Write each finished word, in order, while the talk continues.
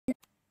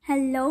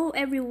Hello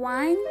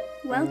everyone!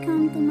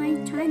 Welcome to my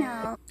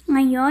channel.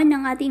 Ngayon,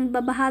 ang ating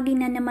babahagi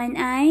na naman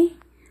ay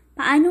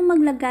paano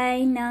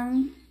maglagay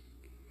ng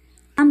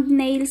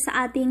thumbnail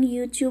sa ating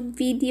YouTube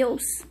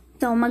videos.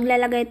 So,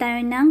 maglalagay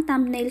tayo ng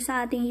thumbnail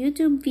sa ating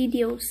YouTube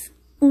videos.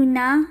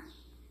 Una,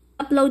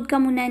 upload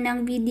ka muna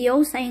ng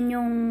video sa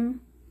inyong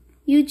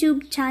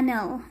YouTube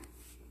channel.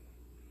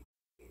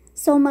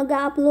 So,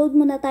 mag-upload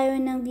muna tayo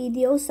ng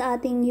video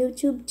sa ating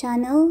YouTube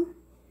channel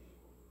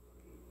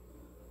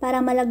para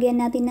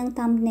malagyan natin ng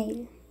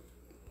thumbnail.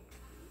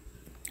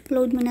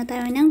 Upload muna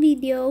tayo ng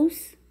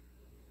videos.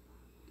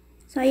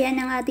 So,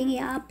 ayan ang ating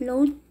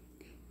i-upload.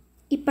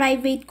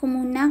 I-private ko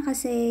muna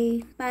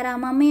kasi para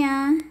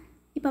mamaya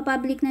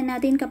ipapublic na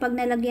natin kapag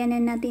nalagyan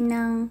na natin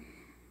ng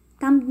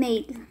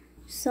thumbnail.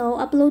 So,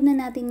 upload na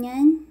natin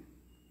yan.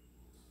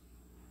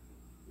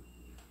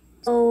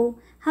 So,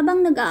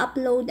 habang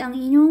nag-upload ang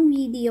inyong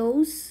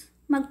videos,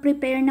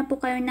 mag-prepare na po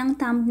kayo ng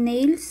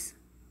thumbnails.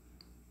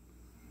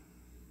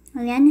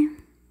 Ayan.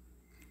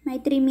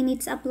 May 3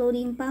 minutes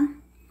uploading pa.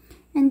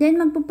 And then,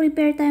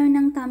 magpo-prepare tayo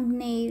ng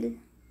thumbnail.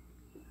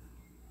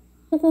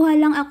 Kukuha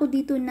lang ako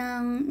dito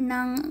ng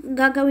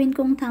gagawin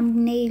kong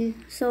thumbnail.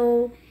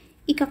 So,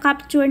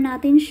 ika-capture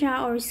natin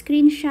siya or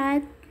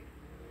screenshot.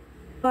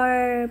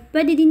 Or,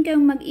 pwede din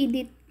kayong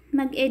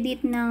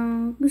mag-edit ng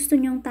gusto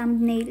nyong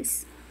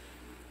thumbnails.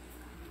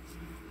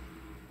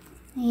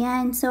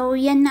 Ayan. So,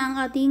 yan na ang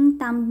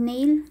ating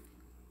thumbnail.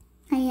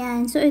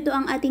 Ayan. So, ito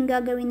ang ating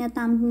gagawin na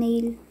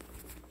thumbnail.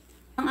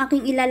 Ang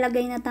aking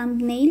ilalagay na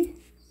thumbnail.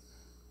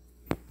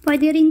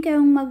 Pwede rin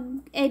kayong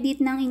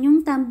mag-edit ng inyong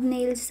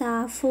thumbnail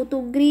sa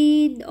photo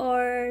grid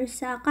or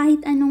sa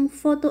kahit anong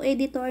photo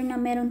editor na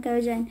meron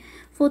kayo dyan.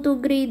 Photo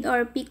grid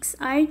or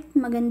PixArt.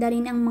 Maganda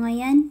rin ang mga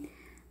yan.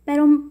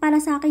 Pero para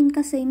sa akin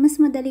kasi,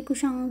 mas madali ko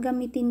siyang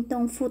gamitin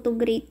tong photo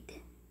grid.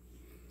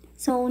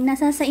 So,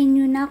 nasa sa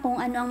inyo na kung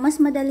ano ang mas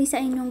madali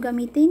sa inyong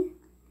gamitin.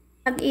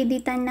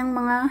 Pag-editan ng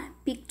mga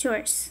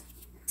pictures.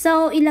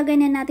 So, ilagay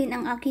na natin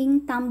ang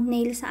aking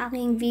thumbnail sa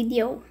aking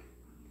video.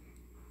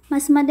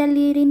 Mas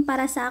madali rin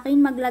para sa akin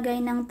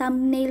maglagay ng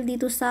thumbnail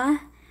dito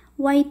sa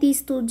YT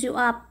Studio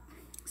app.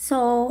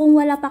 So, kung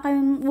wala pa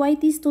kayong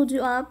YT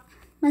Studio app,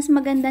 mas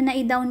maganda na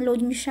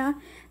i-download nyo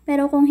siya.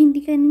 Pero kung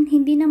hindi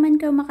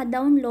naman kayo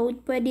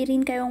maka-download, pwede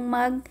rin kayong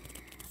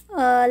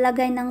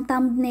maglagay ng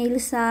thumbnail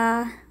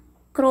sa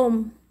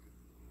Chrome.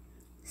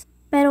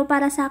 Pero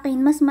para sa akin,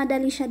 mas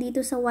madali siya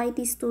dito sa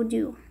YT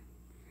Studio.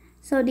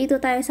 So, dito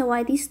tayo sa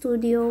YT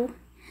Studio.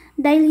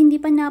 Dahil hindi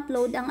pa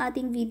na-upload ang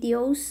ating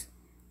videos,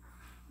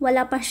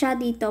 wala pa siya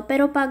dito.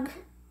 Pero pag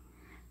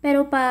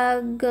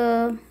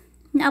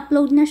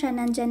na-upload na siya,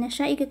 nandyan na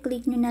siya,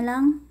 i-click nyo na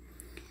lang.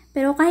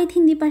 Pero kahit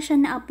hindi pa siya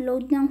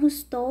na-upload ng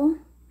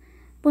husto,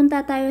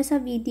 punta tayo sa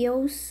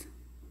videos.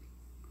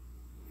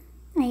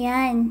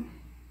 Ayan.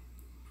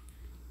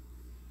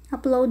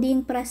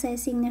 Uploading,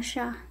 processing na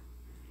siya.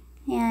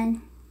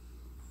 Ayan.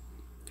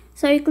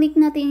 So, i-click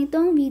natin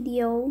itong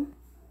video.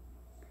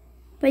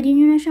 Pwede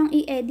nyo na siyang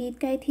i-edit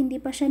kahit hindi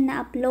pa siya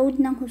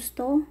na-upload ng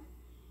husto.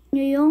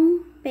 Nyo yung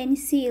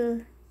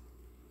pencil.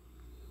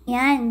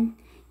 Ayan.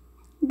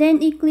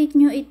 Then, i-click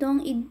nyo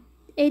itong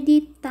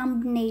edit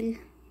thumbnail.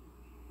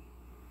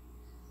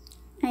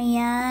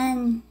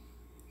 Ayan.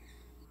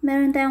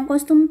 Meron tayong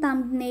custom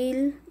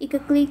thumbnail.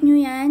 I-click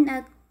nyo yan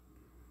at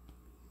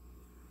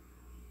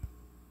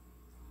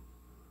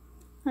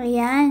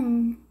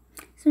ayan.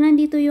 So,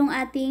 nandito yung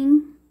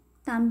ating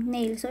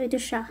thumbnail. So, ito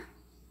siya.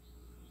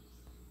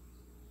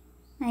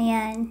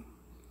 Ayan.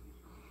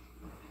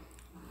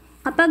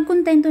 Kapag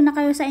kontento na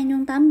kayo sa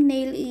inyong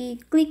thumbnail,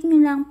 i-click nyo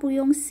lang po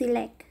yung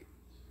select.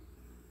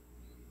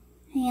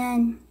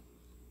 Ayan.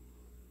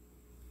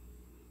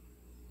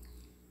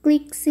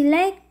 Click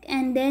select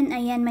and then,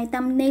 ayan, may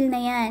thumbnail na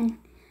yan.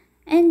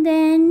 And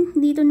then,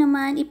 dito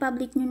naman,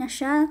 i-public nyo na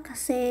siya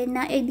kasi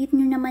na-edit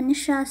nyo naman na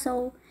siya.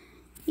 So,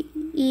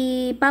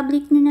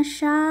 i-public nyo na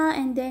siya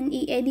and then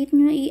i-edit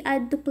nyo,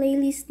 i-add to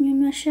playlist nyo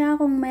na siya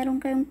kung mayroon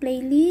kayong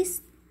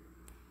playlist.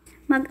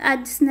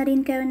 Mag-adds na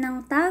rin kayo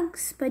ng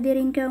tags. Pwede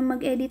rin kayong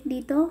mag-edit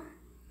dito.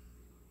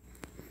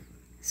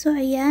 So,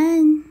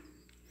 ayan.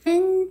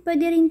 And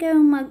pwede rin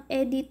kayong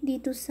mag-edit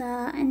dito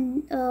sa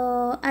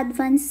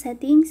advanced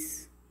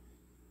settings.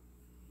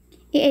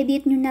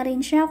 I-edit nyo na rin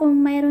siya kung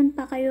mayroon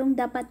pa kayong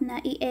dapat na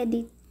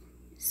i-edit.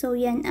 So,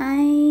 yan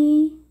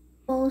ay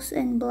posts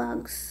and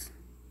blogs.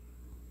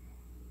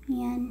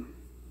 Ayan.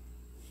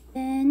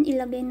 Then,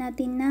 ilagay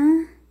natin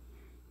na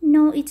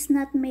no, it's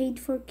not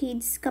made for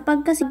kids.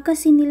 Kapag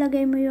kasi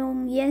nilagay mo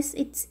yung yes,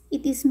 it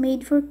is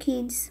made for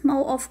kids,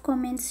 mau-off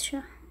comments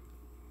siya.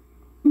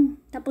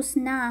 Tapos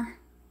na.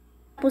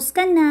 Tapos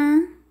ka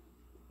na,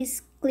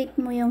 is click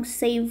mo yung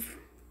save.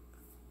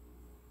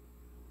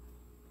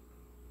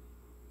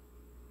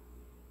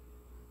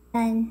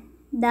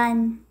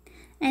 Done.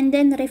 And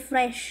then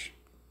refresh.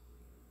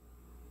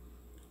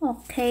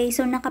 Okay,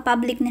 so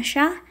naka-public na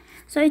siya.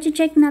 So,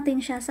 i-check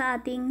natin siya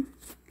sa ating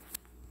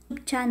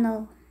YouTube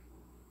channel.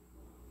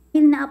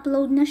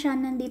 Na-upload na siya,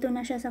 nandito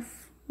na siya sa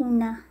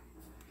una.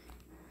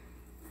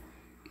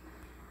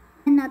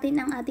 natin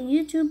ang ating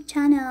YouTube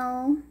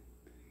channel.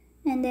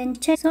 And then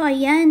check. So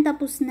ayan,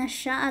 tapos na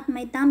siya at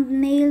may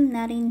thumbnail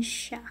na rin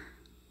siya.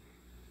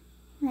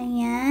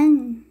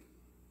 Ayan.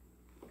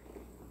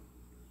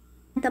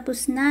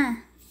 Tapos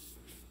na.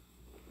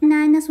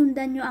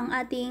 Nasundan nyo ang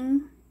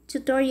ating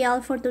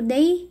tutorial for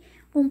today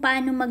kung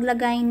paano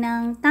maglagay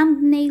ng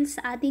thumbnail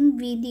sa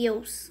ating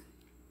videos.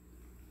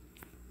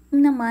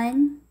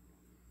 Naman,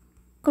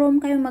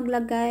 Chrome kayo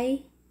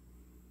maglagay.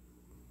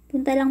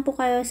 Punta lang po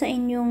kayo sa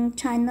inyong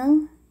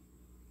channel.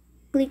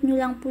 Click nyo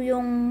lang po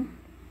yung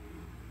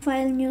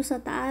file nyo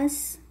sa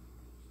taas.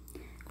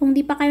 Kung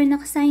di pa kayo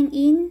naka-sign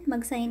in,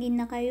 mag-sign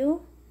in na kayo.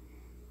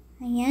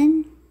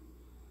 Ayan.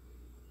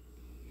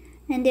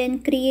 And then,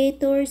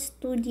 Creator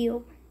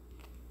Studio.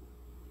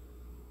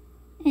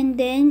 And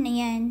then,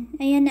 ayan.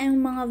 Ayan na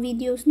ang mga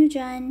videos nyo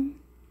dyan.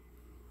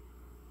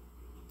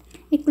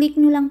 I-click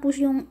nyo lang po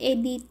yung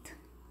edit.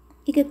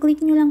 I-click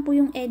nyo lang po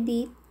yung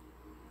edit.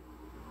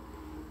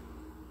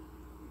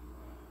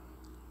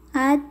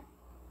 At,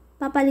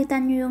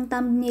 papalitan nyo yung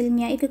thumbnail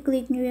niya.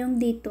 I-click nyo yung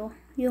dito.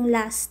 Yung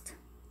last.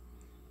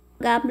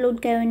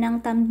 Mag-upload kayo ng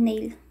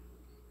thumbnail.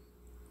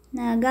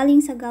 Na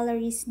galing sa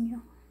galleries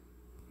nyo.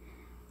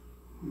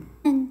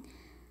 And,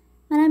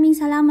 maraming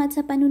salamat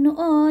sa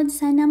panunood.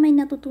 Sana may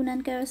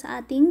natutunan kayo sa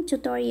ating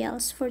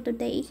tutorials for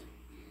today.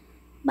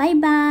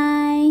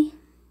 Bye-bye!